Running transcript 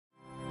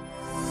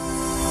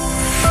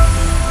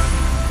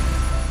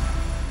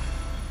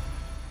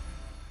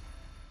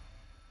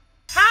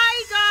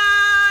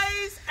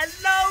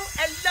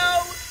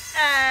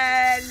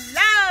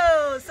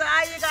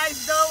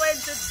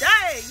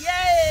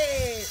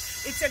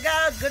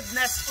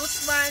Goodness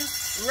Usman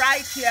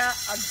right here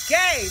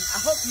again. I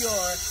hope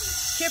you're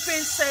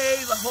keeping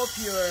safe. I hope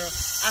you're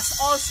as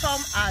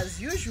awesome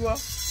as usual.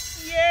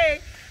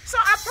 Yay! So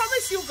I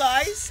promise you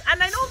guys,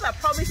 and I know that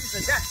promise is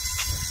a debt.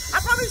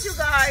 I promise you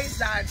guys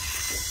that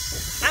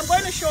I'm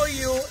going to show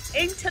you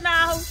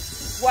internal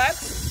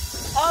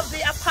works of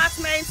the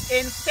apartments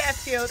in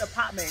Fairfield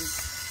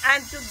Apartments.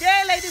 And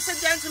today, ladies and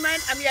gentlemen,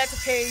 I'm here to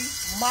pay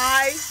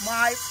my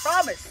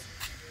promise.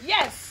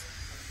 Yes,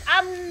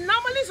 I'm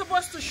normally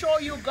supposed to show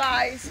you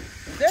guys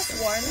this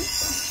one,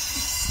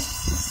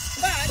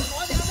 but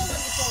all the other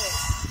ones before it.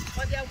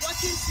 But they are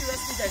working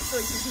seriously there, so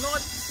it is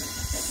not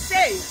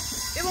safe.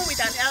 Even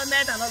with an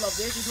helmet and all of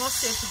this, it's not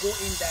safe to go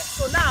in there.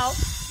 So now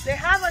they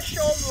have a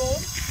showroom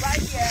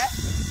right here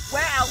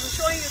where I'll be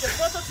showing you the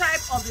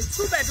prototype of the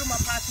 2-bedroom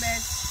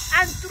apartment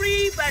and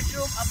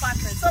 3-bedroom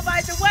apartment. So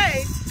by the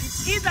way,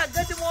 it's either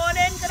good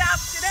morning, good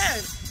afternoon,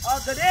 or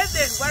good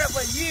evening,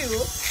 wherever you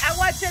are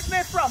watching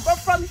me from.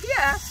 But from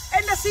here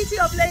in the city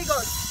of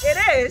Lagos, it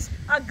is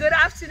a good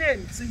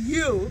afternoon to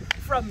you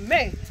from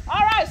me.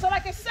 All right, so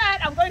like I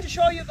said, I'm going to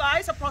show you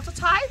guys a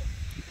prototype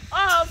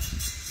of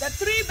the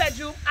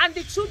 3-bedroom and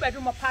the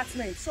 2-bedroom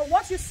apartment. So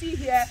what you see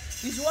here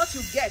is what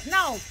you get.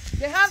 Now,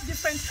 they have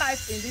different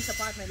types in this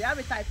apartment. They have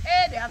a type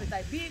A, they have a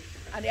type B,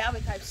 and they have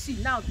a type C.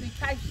 Now, the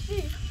type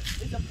C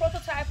is the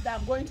prototype that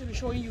I'm going to be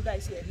showing you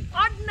guys here.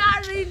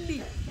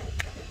 Ordinarily,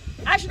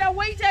 I should have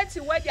waited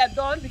till when they're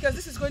done because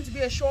this is going to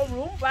be a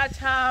showroom, but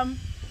time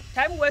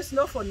wastes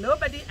no for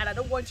nobody, and I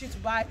don't want you to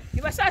buy.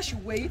 If I say I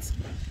should wait,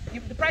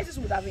 the prices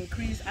would have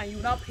increased and you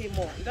will now pay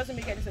more. It doesn't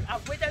make any sense.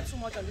 I've waited too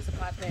much on this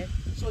apartment.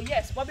 So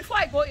yes, but before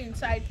I go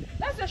inside,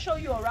 let's just show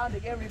you around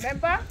again.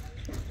 Remember,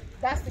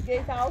 that's the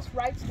gatehouse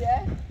right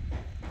there.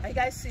 You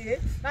guys see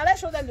it? Now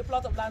let's show them the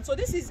plot of land. So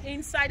this is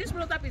inside. This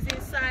prototype is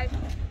inside.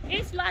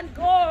 It's land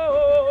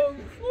go.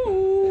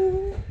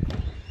 Ooh.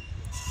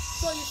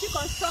 So you see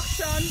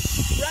construction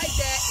right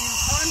there is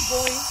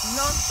ongoing,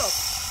 non-stop.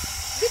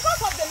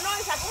 Because of the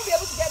noise, I won't be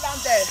able to get down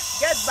there,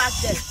 get back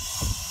there.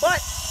 But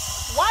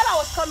while I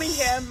was coming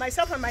here,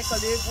 myself and my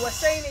colleague were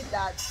saying it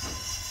that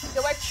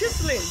they were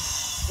chiseling,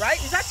 right?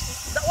 Is that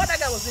what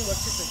that guy was doing? Was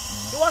chiseling.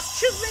 He was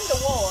chiseling the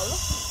wall,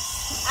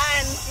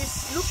 and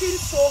it's looking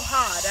so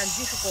hard and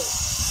difficult.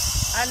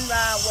 And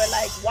we're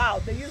like,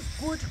 wow, they use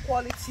good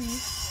quality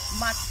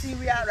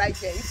material right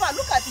there. If I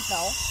look at it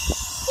now,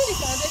 see the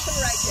foundation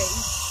right there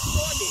is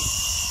solid.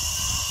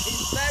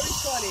 It's very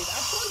solid.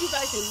 I've told you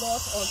guys a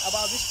lot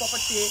about this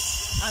property,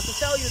 and to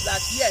tell you that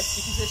yes,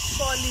 it is a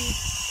solid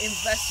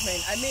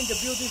investment. I mean, the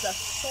buildings are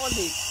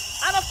solid,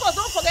 and of course,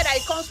 don't forget that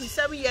it comes with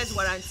 7 years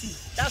warranty.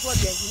 That's what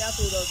the engineer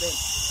told us then,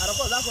 and of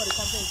course, that's what the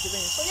company is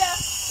giving. So yeah,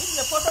 this is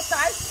a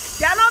prototype.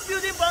 They are not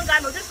building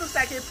bungalow. This looks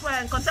like a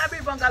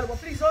contemporary bungalow, but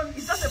please don't.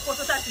 It's just a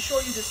prototype to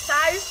show you the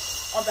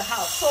size of the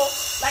house. So,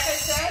 like I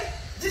said,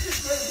 this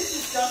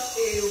is just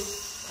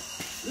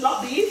a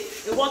lobby,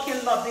 a walk-in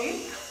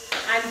lobby.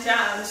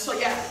 And so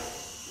yeah,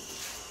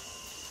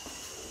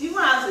 even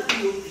as a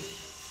POP, you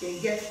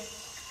can get.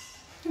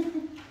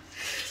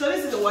 So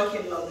this is the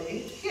working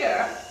lobby.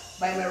 Here,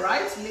 by my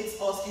right, leads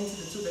us into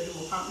the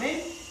 2-bedroom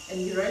apartment, and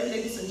here,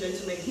 ladies and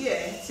gentlemen, here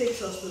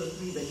takes us to the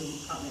 3-bedroom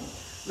apartment.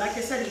 Like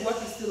I said, the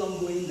work is still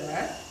ongoing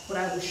there, but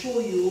I will show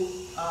you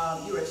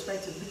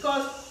irrespective,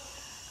 because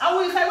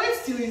if I wait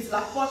till it's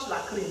like porch,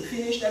 like clean,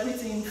 finished,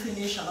 everything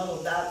finished, and all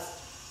of that.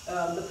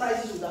 The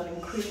prices would have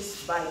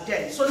increased by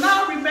then. So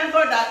now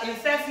remember that in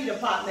Fairfield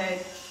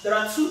Apartment, there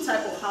are 2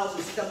 types of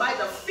houses. You can buy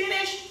the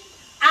finished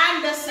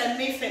and the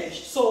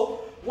semi-finished. So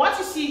what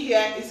you see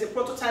here is a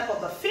prototype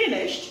of the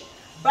finished,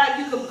 but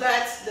you can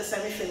get the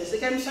semi-finished. The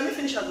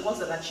semi-finished are the ones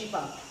that are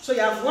cheaper. So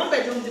you have 1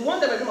 bedroom, the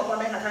 1-bedroom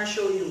apartment I can't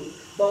show you,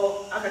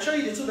 but I can show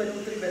you the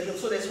 2-bedroom, 3-bedroom.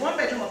 So there's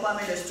 1-bedroom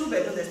apartment, there's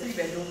 2-bedroom, there's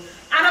 3-bedroom,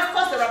 and of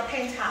course there are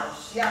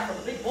penthouse. Yeah, for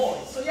the big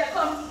boys. So yeah,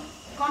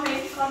 come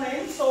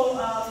in. So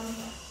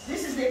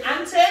this is the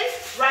ante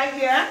right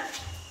here.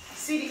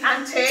 See the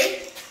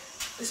ante?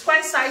 It's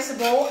quite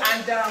sizable,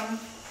 and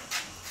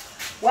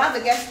we have the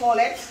guest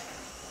toilet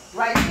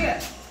right here.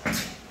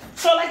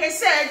 So like I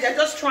said, they're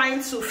just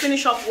trying to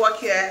finish up work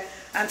here,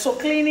 and so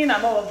cleaning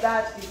and all of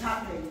that is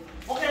happening.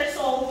 Okay,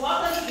 so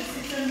welcome to the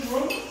sitting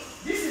room.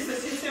 This is the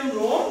sitting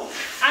room,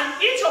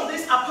 and each of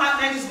these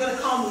apartments is going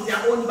to come with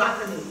their own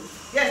balcony.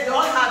 Yes, they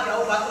all have their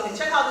own balcony.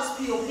 Check out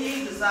this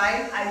POP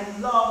design. I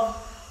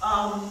love.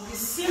 It's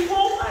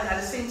simple and at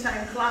the same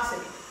time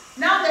classic.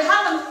 Now they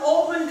have an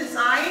open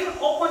design,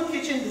 open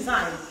kitchen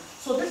design.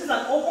 So this is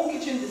an open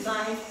kitchen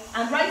design,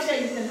 and right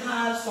here you can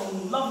have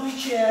some lovely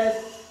chairs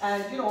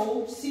and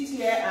sit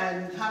here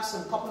and have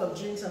some couple of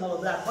drinks and all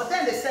of that. But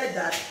then they said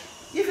that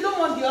if you don't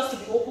want yours to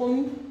be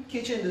open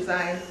kitchen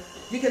design,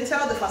 you can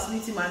tell the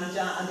facility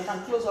manager and they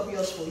can close up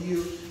yours for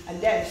you.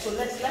 And then so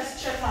let's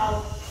check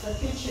out the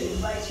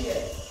kitchen right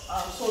here.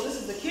 So this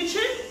is the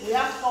kitchen. We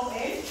have to come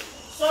in.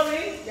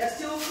 Sorry, they're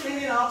still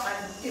cleaning up,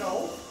 and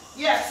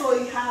yeah, so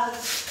it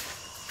has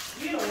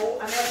an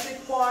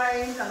electric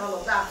point and all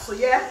of that. So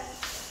yeah,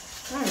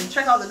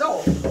 check out the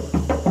door.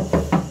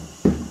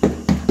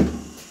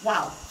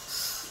 Wow.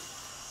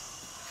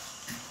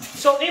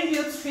 So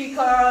inbuilt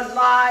speaker,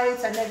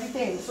 lights, and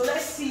everything. So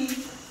let's see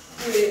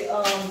the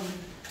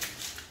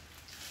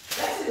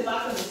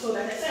balcony. So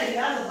like I said, it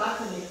has a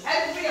balcony.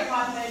 Every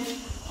apartment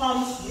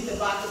comes with a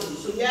balcony.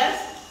 So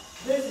yes,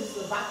 this is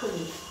the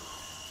balcony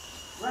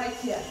right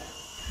here.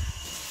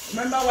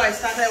 Remember where I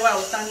started, where I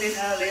was standing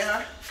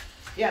earlier?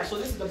 Yeah, so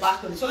this is the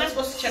balcony. So let's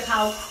go check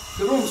out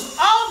the rooms.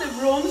 All the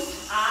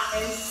rooms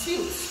are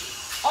ensuite.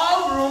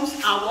 All rooms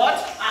are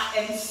what?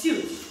 Are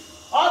ensuite.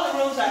 All the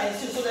rooms are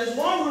ensuite. So there's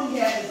one room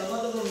here, there's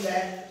another room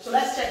there. So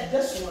let's check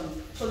this one.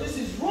 So this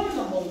is room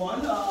number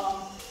 1.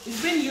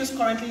 It's being used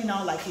currently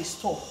now like a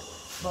store.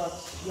 But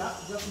you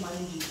have to just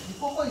manage it. The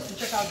focus is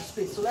to check out the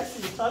space. So let's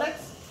see the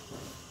toilets.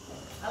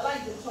 I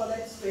like the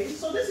toilet space.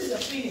 So this is a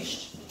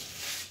finished.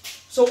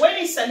 So when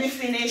it's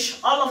semi-finished,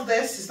 all of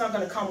this is not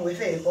going to come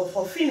with it. But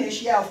for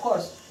finish, yeah, of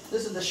course,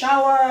 this is the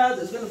shower.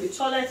 There's going to be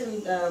toilet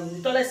and the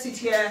toilet seat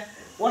here,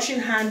 washing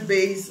hand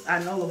base,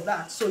 and all of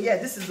that. So yeah,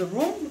 this is the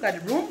room. Look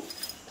at the room.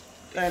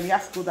 You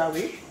have to go that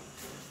way.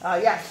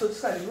 Yeah, so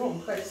look at the room.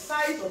 Look at the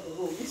size of the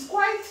room. It's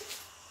quite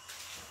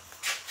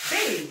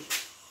big.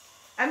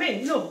 I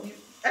mean, no,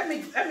 let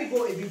me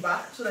go a bit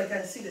back so that I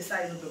can see the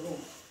size of the room.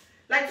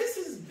 Like, this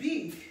is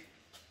big.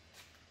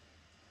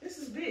 This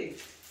is big.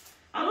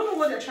 I don't know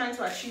what they're trying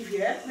to achieve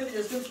here. Maybe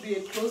there's going to be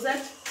a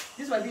closet.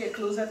 This might be a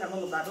closet and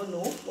all of that. I don't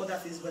know what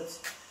that is, but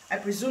I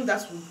presume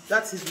that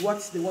is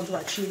what they want to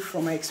achieve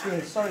from my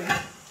experience. Sorry.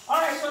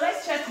 All right, so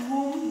let's check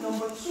room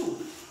number 2.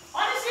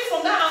 Honestly,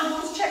 from that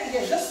angle, check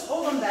again. Just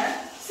hold on there.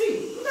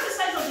 See, look at the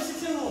size of the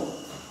sitting room.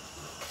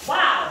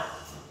 Wow.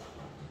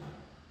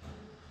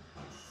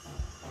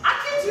 I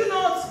kid you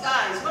not,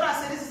 guys. What I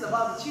say, this is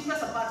about the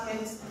cheapest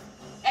apartments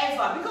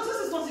ever, because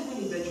this is not even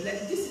in bedroom.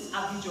 Like, this is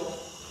Abijo.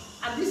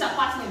 And this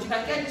apartment, you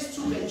can get this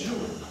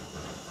 2-bedroom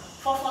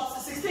for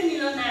 16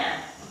 million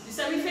naira. The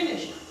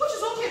semi-finished, which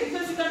is okay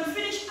because you can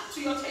finish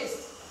to your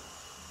taste.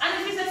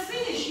 And if it's a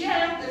finish,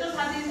 yeah, they're just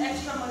adding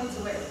extra money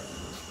to it.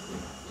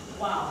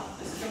 Wow,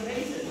 this is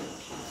amazing.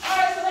 All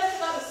right, so let's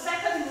start the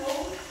second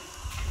room.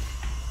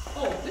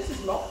 Oh, this is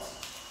locked.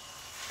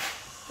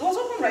 It was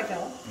open right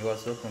now. It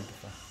was open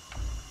before.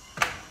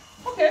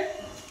 Okay.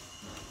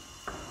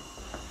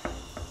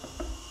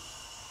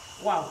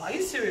 Wow, are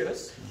you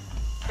serious?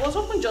 It was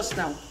open just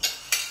now.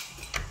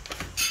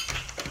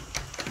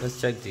 Let's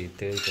check the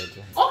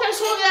 3-bedroom. Okay,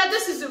 so yeah,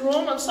 this is the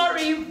room. I'm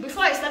sorry,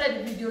 before I started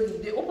the video,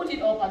 they opened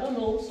it up. I don't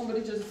know,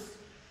 somebody just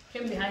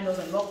came behind us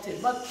and locked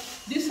it. But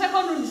the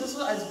second room is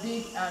also as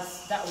big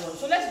as that one.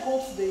 So let's go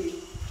to the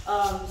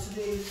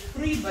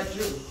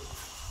 3-bedroom.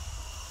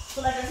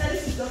 So like I said,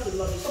 this is just the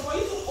lobby. So for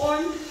you to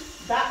own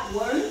that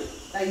one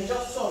that you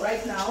just saw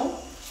right now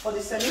for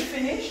the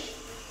semi-finished,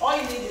 all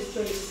you need is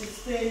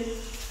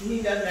 16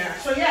 million naira.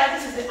 So yeah,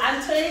 this is the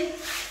ante.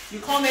 You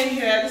come in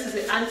here, this is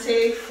the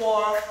ante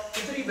for the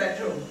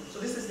 3-bedroom. So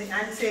this is the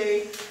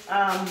ante.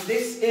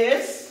 This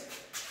is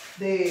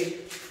the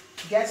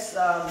guest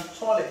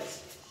toilet.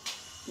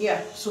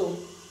 Yeah, so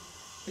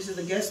this is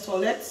the guest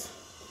toilet.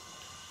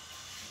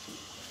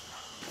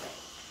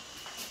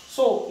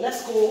 So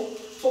let's go.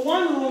 So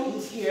one room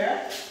is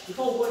here.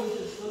 Before going into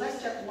this, so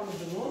let's check one of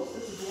the rooms.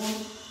 This is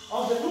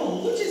one of the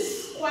room, which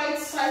is quite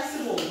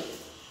sizable.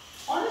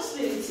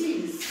 Honestly, it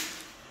is.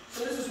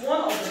 So this is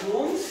one of the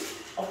rooms.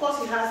 Of course,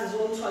 he has his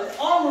own toilet.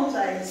 All rooms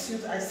are in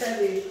suite. I said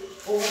it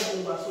over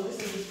and over. So this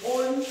is his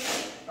own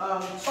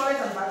toilet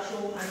and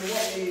bathroom, and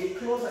a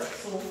closet.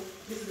 So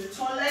this is the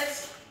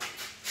toilet.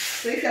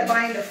 So if you're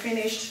buying the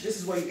finished, this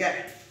is what you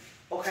get.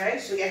 Okay,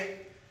 so yeah,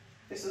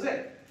 this is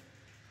it.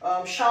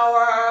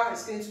 Shower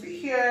is going to be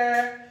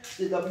here.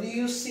 The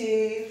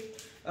WC,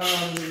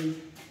 hand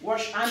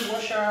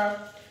washer,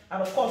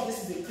 and of course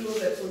this is a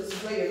closet. So this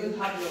is where you're going to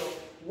have your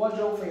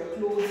wardrobe for your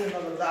clothes and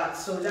all of that.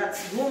 So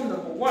that's room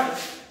number 1.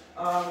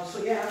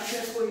 So yeah,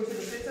 let's go into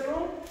the sitting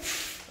room.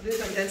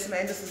 Ladies and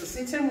gentlemen, this is the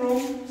sitting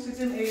room,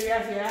 sitting area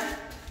here.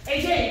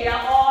 Again, they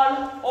are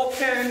all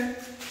open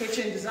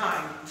kitchen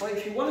design. But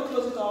if you want to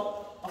close it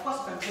up, of course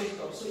you can close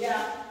it up. So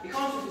yeah, it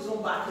comes with its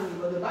own balcony,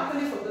 but the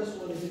balcony for this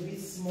one is a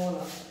bit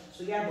smaller.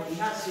 So yeah, but it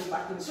has your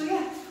balcony. So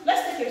yeah,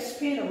 let's take a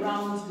spin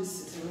around this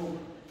sitting room.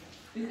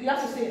 You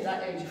have to stay at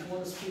that edge if you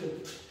want to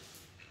spin.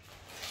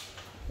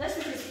 Let's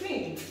take a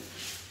spin.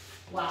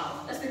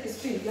 Wow, let's take a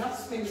spin. You have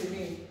to spin with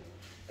me.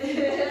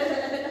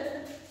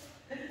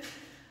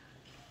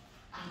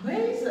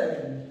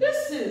 Amazing.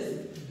 This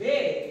is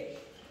big.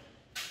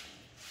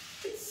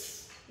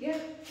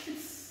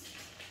 It's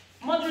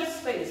moderate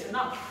space,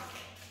 enough.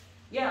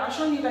 Yeah, I'll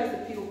show you guys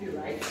the POP,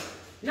 right?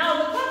 Now,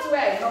 the part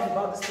where I love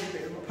about this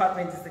 3-bedroom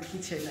apartment is the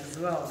kitchen as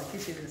well. The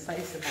kitchen is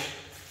sizable.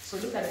 So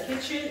look at the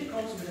kitchen. It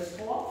comes with a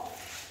store.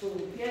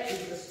 So here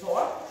is the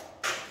store.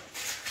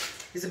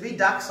 It's a bit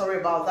dark, sorry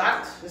about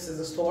that. This is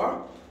the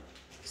store.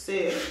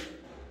 See?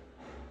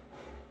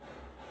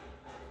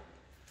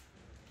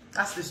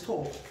 That's the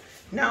store.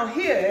 Now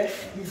here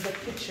is the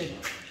kitchen.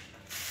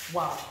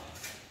 Wow.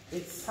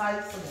 It's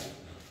sizable.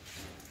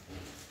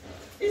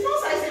 It's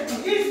not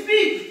sizable, it's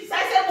big.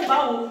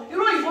 Sizable, you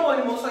know, you go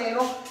anymore, so you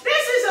know.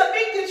 This is a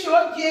big kitchen,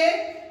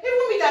 okay?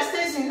 Even me that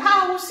stays in,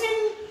 I've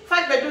seen 5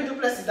 5-bedroom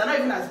duplexes, they're not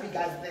even as big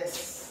as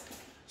this.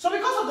 So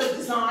because of the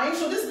design,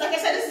 so this, like I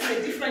said, this is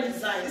a different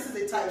design. This is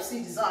a type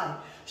C design.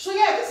 So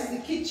yeah, this is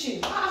the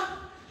kitchen.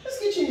 This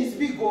kitchen is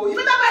big. Oh, you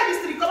better buy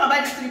this three. Come and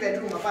buy this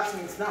 3-bedroom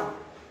apartments now.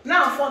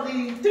 Now for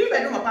the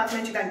 3-bedroom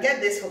apartment, you can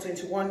get this for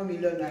 21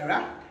 million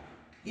naira.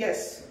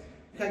 Yes,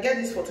 you can get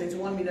this for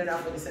 21 million naira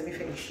for the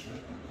semi-finished.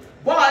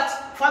 But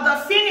for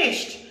the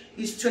finished,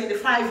 it's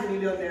 25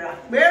 million naira.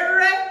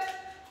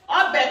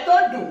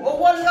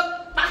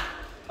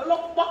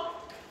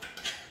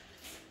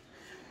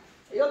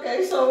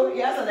 Okay, so he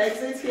has an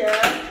exit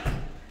here.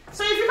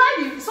 So if you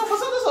buy the, so for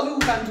those of you who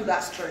can't do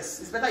that stress,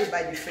 it's better you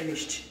buy the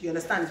finished. You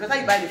understand? It's better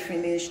you buy the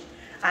finished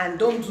and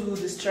don't do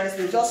the stress.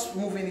 They just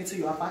move into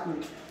your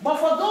apartment. But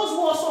for those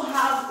who also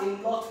have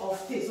a lot of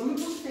space, some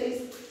people's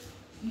taste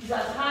is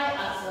as high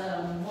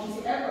as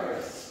Monte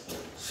Everest.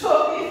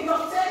 So if your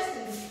taste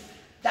is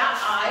that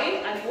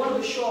high and you want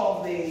to show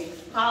off the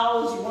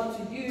house you want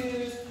to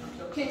use,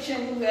 your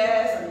kitchen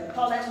wares and the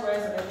toilet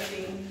wares and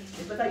everything,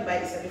 it's better you buy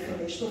the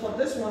semi-finished. So for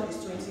this one, it's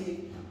 1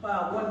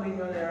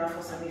 million naira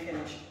for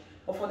semi-finished.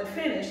 But for the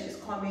finished, it's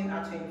coming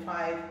at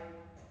 25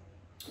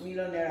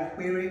 million naira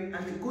query.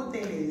 And the good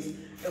thing is,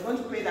 you're going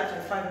to pay that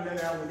 25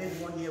 million naira within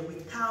 1 year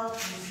without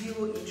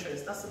 0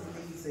 interest. That's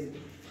amazing.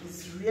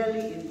 It's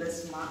really in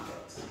this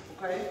market,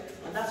 okay?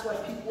 And that's why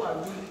people are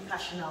really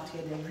cashing out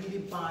here. They're really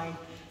buying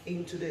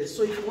into this.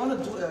 So if you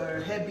want to do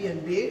a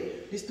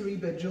Airbnb, this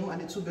 3-bedroom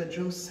and the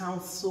 2-bedroom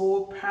sounds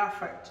so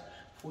perfect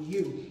for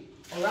you.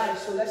 All right,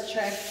 so let's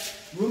check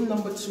room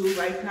number 2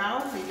 right now.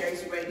 Are you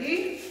guys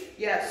ready?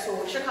 Yeah,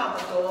 so check out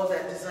the door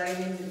they're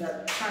designing,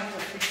 they're trying to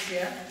fix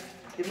here.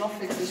 They've not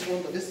fixed this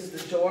one, but this is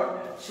the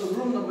door. So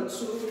room number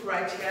 2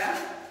 right here.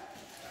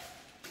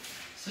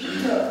 So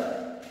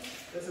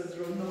this is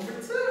room number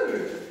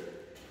 2.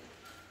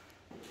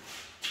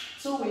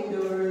 2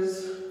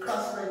 windows,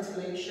 cross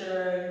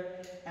ventilation,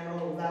 and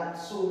all of that.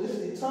 So this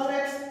is the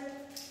toilet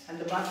and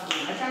the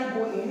bathroom. I can't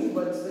go in,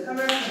 but the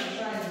camera can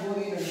try and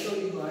go in and show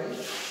you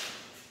guys.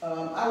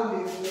 I will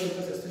be explaining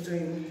because I'm still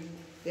doing,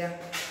 yeah.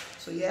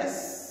 So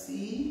yes,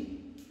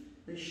 see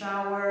the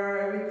shower,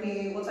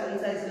 everything. Water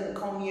heater is going to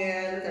come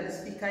here. Look at the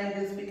speaker.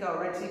 In the speaker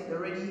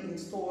already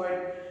installed.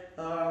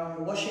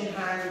 Washing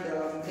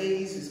hand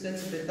base is going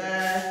to be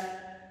there.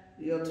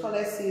 Your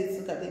toilet seats,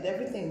 look at it.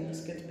 Everything is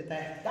going to be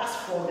there. That's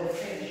for the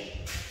finish.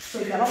 So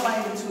if you're not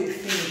buying into a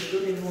finish, you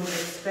don't even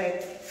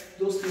expect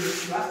those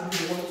things. You have to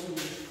be the one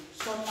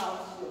to sort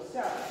out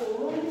yourself. So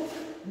room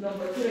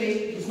number 3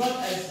 is not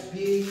as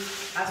big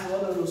as the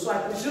other room. So I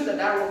presume that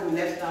that room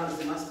we left down is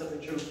the master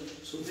bedroom.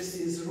 So this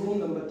is room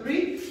number 3.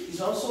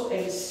 It's also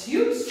a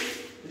suite.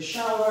 The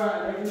shower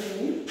and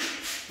everything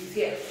is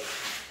here.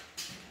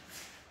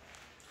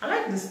 I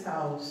like these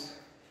tiles.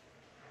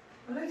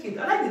 I like it.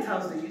 I like the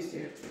tiles they used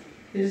here.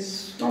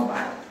 It's not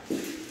bad.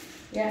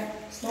 Yeah,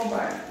 it's not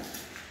bad.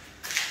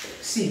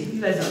 See,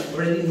 you guys have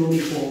already known me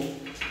for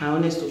my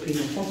honest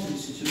opinion. Come to the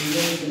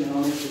situation, my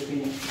honest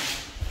opinion.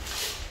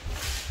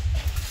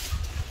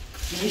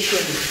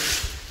 Initially,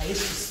 I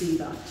used to see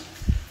that,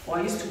 or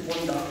I used to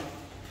wonder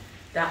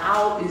that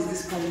how is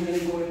this company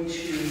going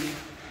to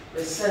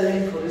be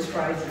selling for these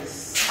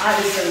prices? How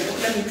are they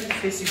selling? Let me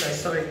face you guys,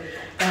 sorry.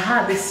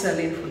 How are they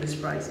selling for these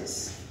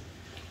prices?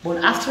 But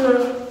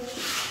after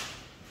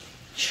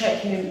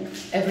checking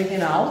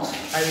everything out,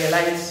 I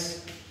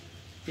realized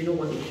they know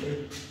what they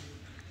do.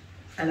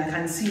 And I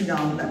can see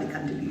now that they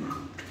can deliver.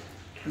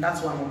 And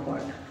that's why I'm on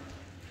board.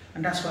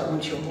 And that's why I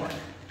want you on board.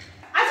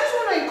 I just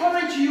want to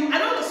encourage you. I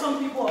know that some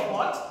people have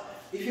bought.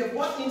 If you've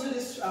bought into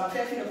this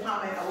Fairfield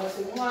apartment, I want to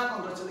say,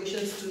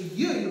 congratulations to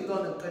you. You've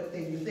done a good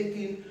thing. You're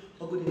thinking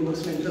a good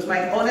investment. Because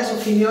my honest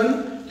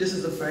opinion, this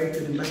is a very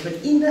good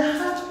investment. In the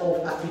heart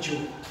of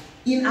Abijo.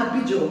 In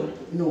Abijo,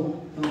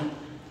 no.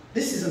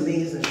 This is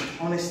amazing,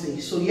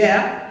 honestly. So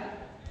yeah,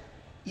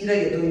 either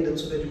you're doing the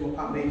 2-bedroom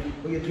apartment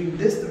or you're doing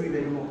this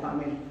 3-bedroom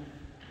apartment,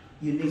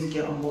 you need to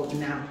get on board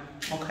now,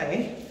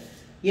 okay?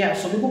 Yeah,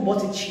 some people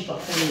bought it cheaper,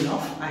 funny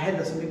enough. I heard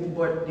that some people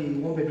bought the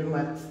 1-bedroom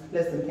at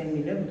less than 10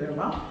 million,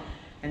 thereabout.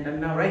 And then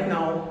now, right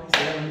now, it's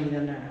 11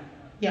 million naira.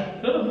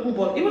 Yeah, a lot of people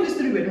bought, even this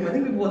 3-bedroom, I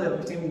think we bought it at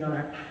 15 million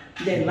naira.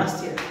 Then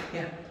last year,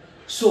 yeah.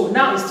 So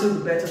now is still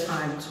the better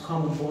time to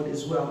come on board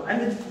as well.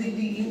 And the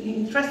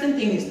interesting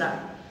thing is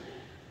that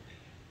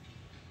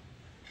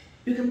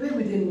you can pay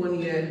within 1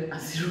 year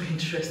at 0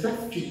 interest.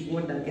 That's the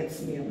one that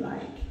gets me. I'm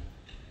like,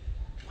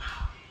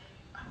 wow,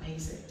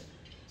 amazing.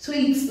 So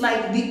it's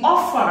like the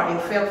offer in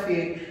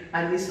Fairfield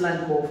and this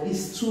land golf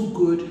is too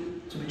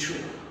good to be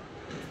true.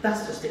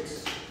 That's just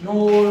it.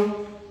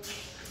 No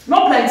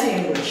plenty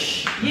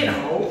English. You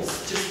know,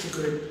 it's just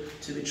too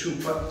good to be true.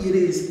 But it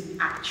is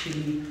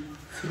actually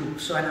true.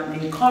 So and I'm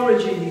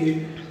encouraging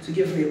you to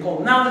give me a call.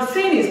 Now the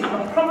thing is,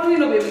 I'm probably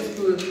not be able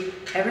to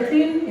put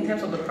everything in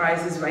terms of the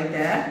prices right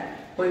there.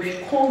 But if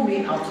you call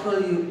me, I'll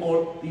tell you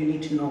all you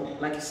need to know.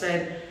 Like I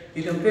said,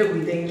 you can pay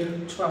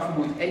within 12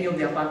 months. Any of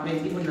the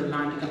apartments, even the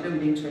land, you can pay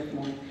within 12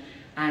 months.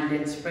 And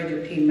then spread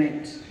your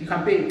payment. You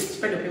can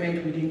spread your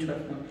payment within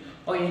 12 months.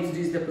 All you need to do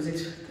is deposit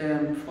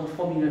for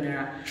 4 million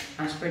naira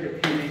and spread your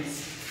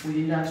payments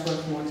within that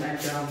 12 months and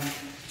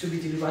to be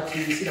delivered to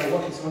you. See that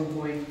work is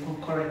ongoing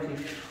concurrently.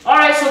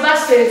 Alright, so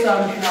that's it. If you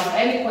have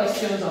any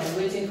questions, I'm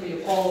waiting for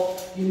your call.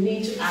 You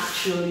need to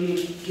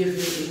actually give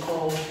me a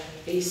call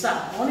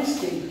ASAP.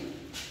 Honestly,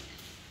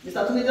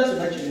 Mr. Tony, just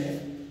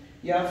imagine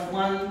you have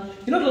one,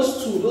 you know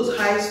those two, those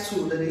highs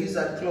two that they use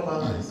at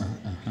clubhouses.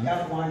 You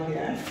have one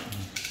here,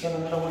 you have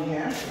another one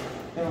here,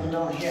 you have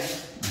another one here.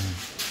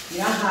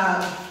 You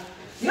have,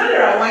 you know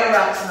there are wine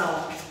racks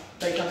now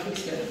that you can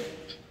fix them.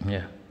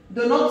 Yeah.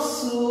 They're not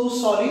so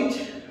solid,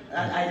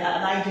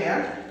 an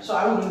idea, so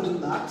I wouldn't do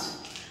that.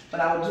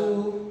 But I would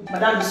do,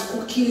 Madame is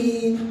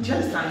cooking, do you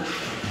understand?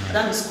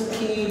 Madame is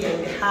cooking, you're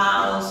in the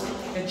house,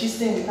 you're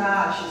gisting with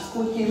her, she's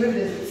cooking, maybe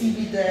there's a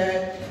TV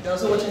there, you're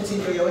also watching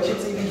TV, you're watching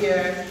TV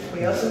here,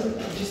 but you're also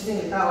gisting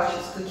with her while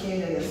she's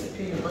cooking, and you're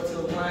sipping a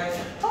bottle of wine.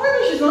 Or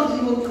maybe she's not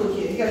even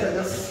cooking, you guys are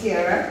just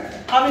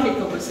here, having a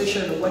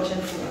conversation or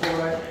watching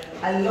football.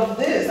 I love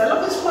this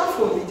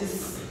platform,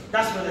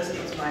 that's what just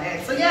came to my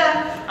head. So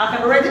yeah, I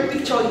can already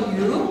picture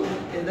you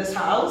in this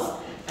house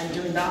and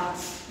doing that.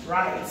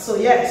 Right, so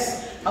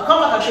yes, I'll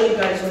come back and show you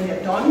guys when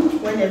you're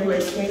done, when everywhere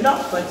is cleaned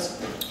up, but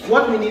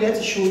what we needed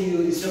to show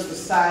you is just the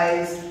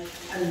size,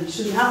 and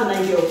so you have an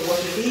idea of what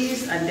it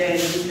is, and then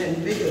you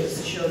can make your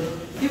decision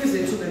if it's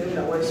a 2-bedroom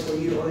that works for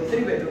you, or a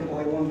 3-bedroom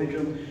or a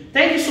 1-bedroom.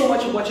 Thank you so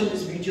much for watching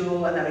this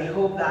video, and I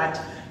hope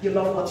that you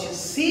love what you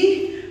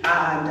see,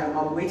 and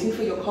I'm waiting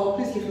for your call.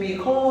 Please give me a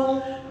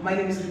call. My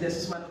name is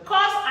Usman. Of course,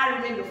 I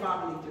remain the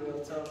family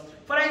director.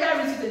 For the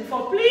guy visiting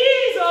before,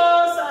 please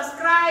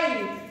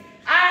subscribe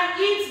and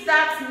hit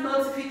that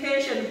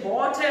notification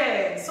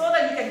button so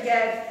that you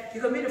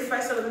can be the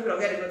first of the people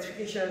to get a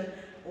notification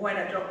when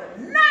I drop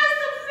the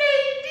next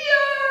video.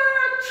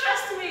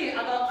 Trust me,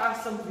 I got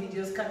some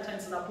videos,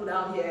 contents that I put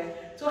out here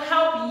to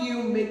help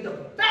you make the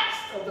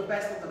best of the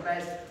best of the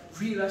best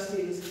real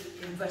estate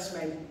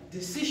investment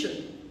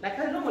decision. Like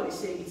I normally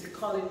say, it's a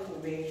calling for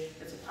me,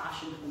 it's a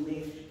passion for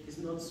me. It's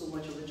not so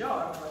much of a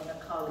job, but a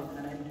calling,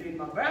 and I'm doing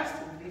my best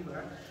to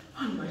deliver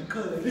on my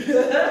calling. Alright,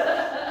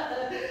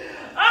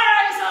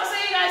 so I'll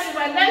see you guys in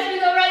my next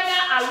video right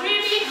now. I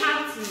really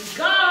have to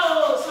go.